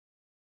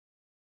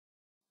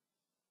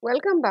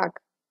Welcome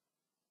back.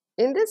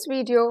 In this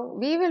video,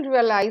 we will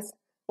realize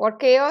what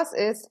chaos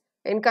is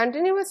in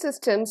continuous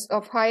systems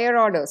of higher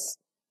orders.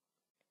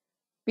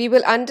 We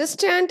will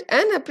understand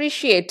and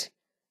appreciate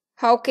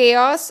how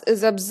chaos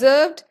is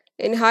observed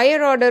in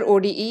higher order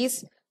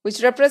ODEs,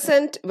 which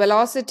represent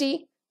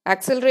velocity,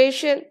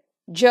 acceleration,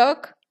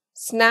 jerk,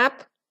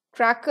 snap,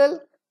 crackle,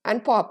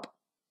 and pop.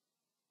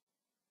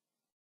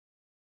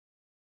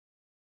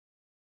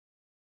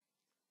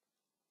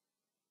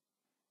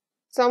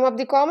 Some of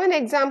the common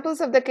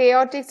examples of the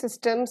chaotic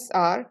systems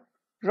are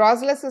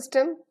Rosless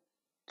system,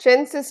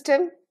 Chen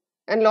system,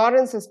 and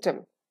Lorentz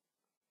system.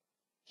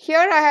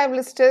 Here I have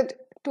listed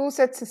two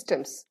such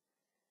systems.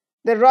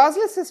 The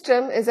Rosless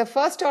system is a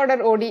first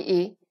order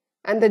ODE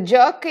and the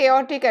jerk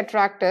chaotic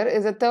attractor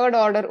is a third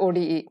order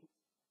ODE.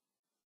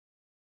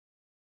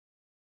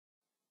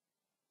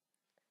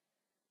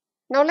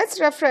 Now let's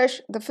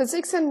refresh the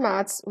physics and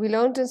maths we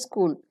learned in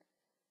school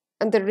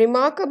and the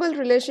remarkable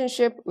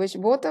relationship which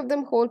both of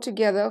them hold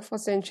together for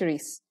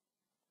centuries.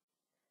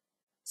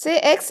 Say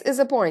x is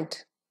a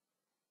point.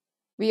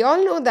 We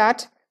all know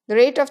that the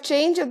rate of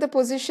change of the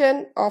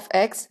position of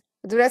x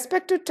with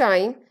respect to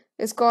time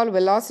is called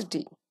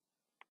velocity.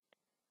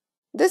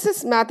 This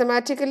is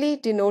mathematically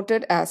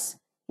denoted as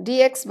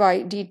dx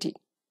by dt.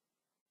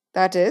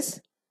 That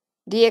is,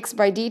 dx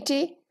by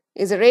dt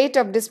is the rate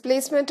of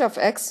displacement of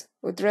x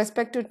with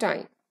respect to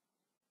time.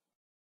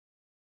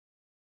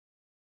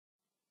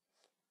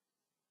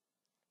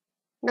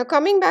 Now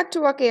coming back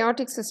to our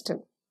chaotic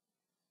system.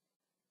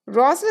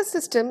 Rosless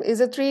system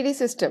is a 3D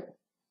system.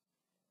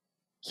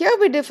 Here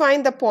we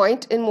define the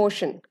point in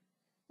motion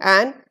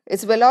and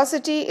its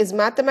velocity is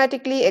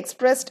mathematically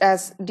expressed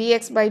as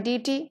dx by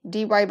dt,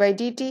 dy by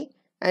dt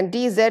and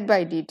dz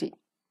by dt.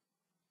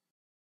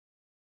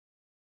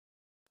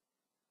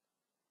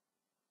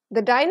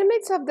 The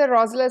dynamics of the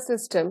Rosless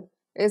system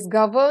is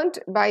governed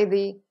by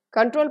the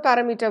control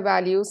parameter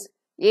values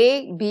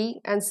A, B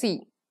and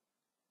C.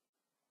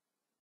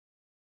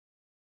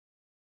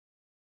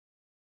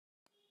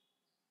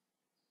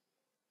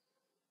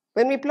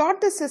 When we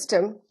plot the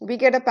system, we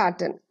get a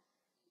pattern,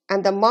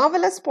 and the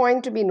marvelous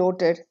point to be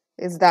noted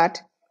is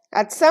that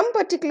at some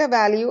particular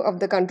value of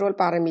the control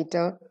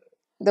parameter,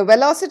 the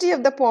velocity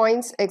of the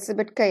points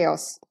exhibit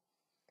chaos,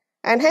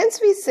 and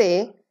hence we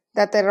say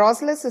that the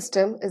Rosless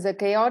system is a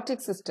chaotic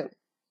system.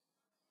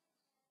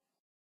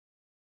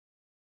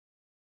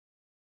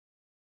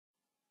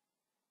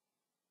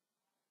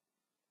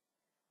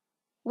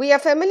 We are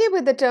familiar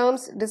with the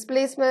terms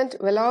displacement,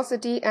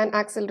 velocity, and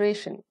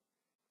acceleration.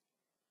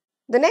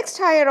 The next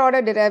higher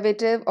order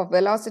derivative of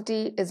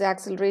velocity is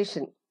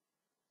acceleration.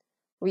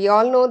 We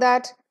all know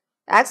that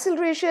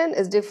acceleration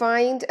is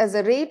defined as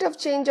the rate of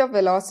change of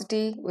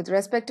velocity with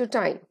respect to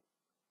time.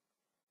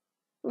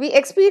 We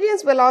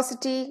experience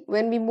velocity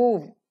when we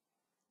move,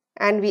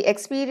 and we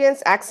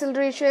experience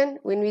acceleration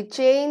when we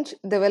change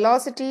the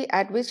velocity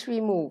at which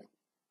we move.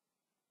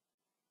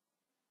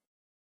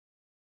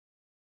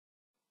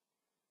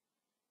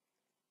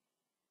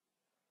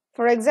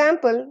 For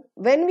example,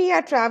 when we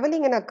are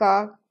traveling in a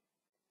car,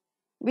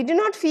 we do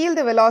not feel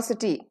the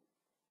velocity,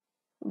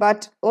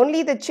 but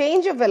only the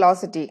change of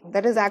velocity,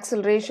 that is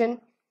acceleration,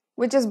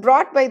 which is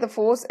brought by the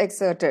force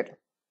exerted.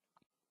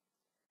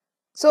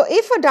 So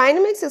if a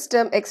dynamic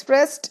system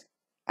expressed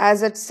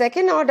as a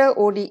second order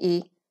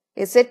ODE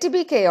is said to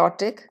be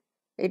chaotic,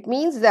 it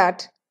means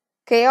that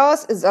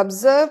chaos is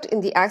observed in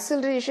the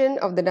acceleration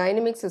of the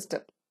dynamic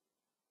system.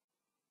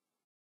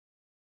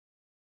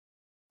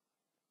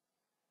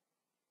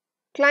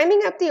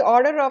 Climbing up the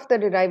order of the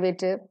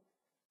derivative,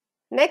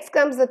 next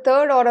comes the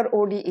third order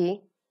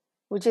ODE,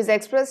 which is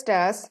expressed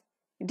as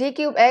d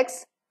cube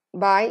x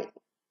by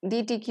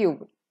dt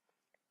cube.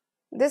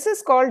 This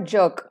is called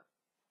jerk.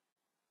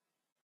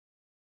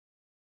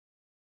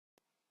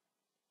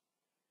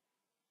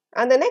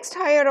 And the next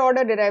higher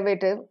order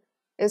derivative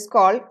is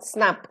called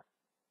snap.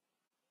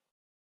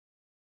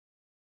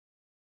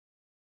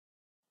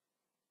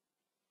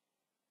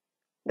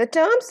 The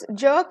terms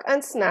jerk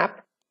and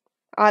snap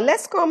are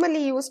less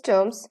commonly used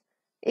terms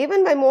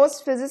even by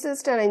most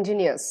physicists and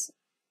engineers.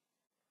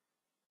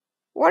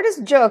 What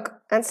is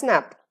jerk and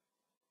snap?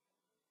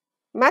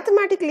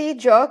 Mathematically,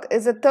 jerk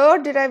is the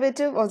third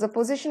derivative of the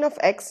position of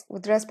x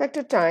with respect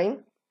to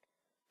time,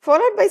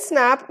 followed by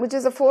snap, which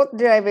is the fourth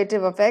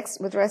derivative of x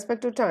with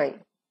respect to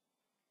time.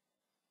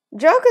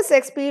 Jerk is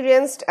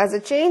experienced as a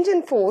change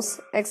in force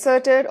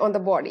exerted on the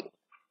body.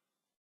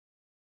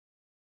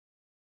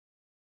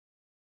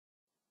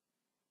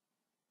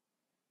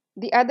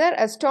 The other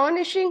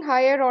astonishing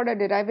higher order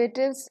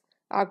derivatives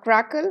are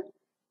crackle,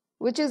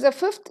 which is the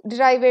fifth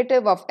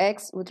derivative of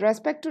x with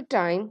respect to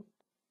time,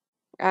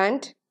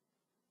 and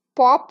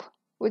pop,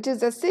 which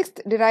is the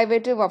sixth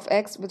derivative of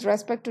x with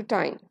respect to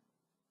time.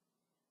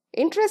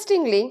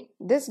 Interestingly,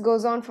 this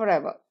goes on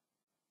forever.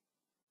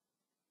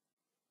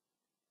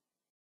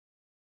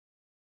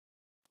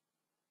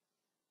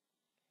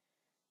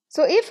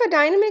 So if a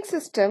dynamic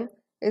system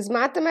is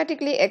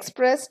mathematically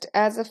expressed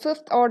as a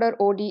fifth order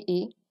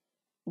ODE,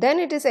 then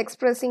it is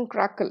expressing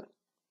crackle.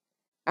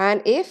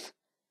 And if,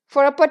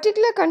 for a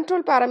particular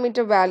control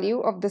parameter value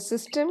of the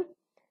system,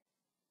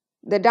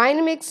 the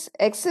dynamics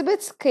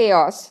exhibits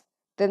chaos,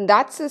 then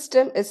that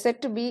system is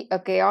said to be a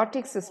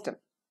chaotic system.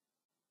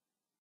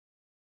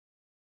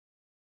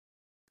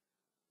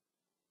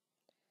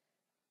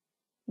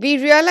 We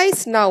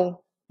realize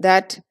now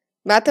that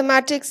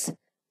mathematics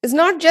is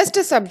not just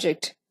a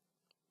subject,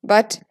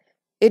 but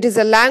it is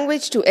a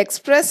language to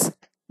express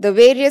the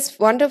various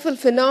wonderful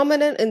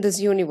phenomena in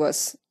this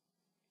universe.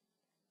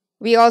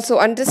 We also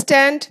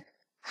understand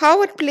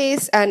how it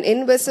plays an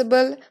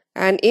invisible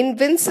and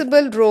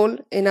invincible role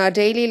in our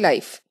daily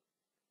life.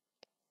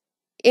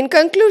 In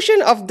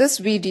conclusion of this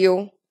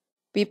video,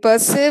 we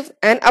perceive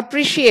and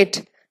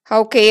appreciate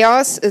how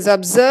chaos is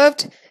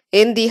observed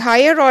in the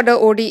higher order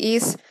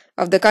ODEs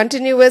of the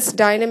continuous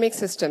dynamic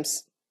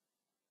systems.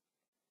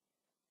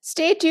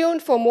 Stay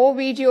tuned for more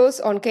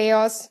videos on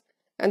chaos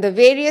and the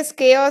various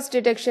chaos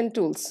detection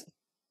tools.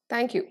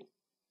 Thank you.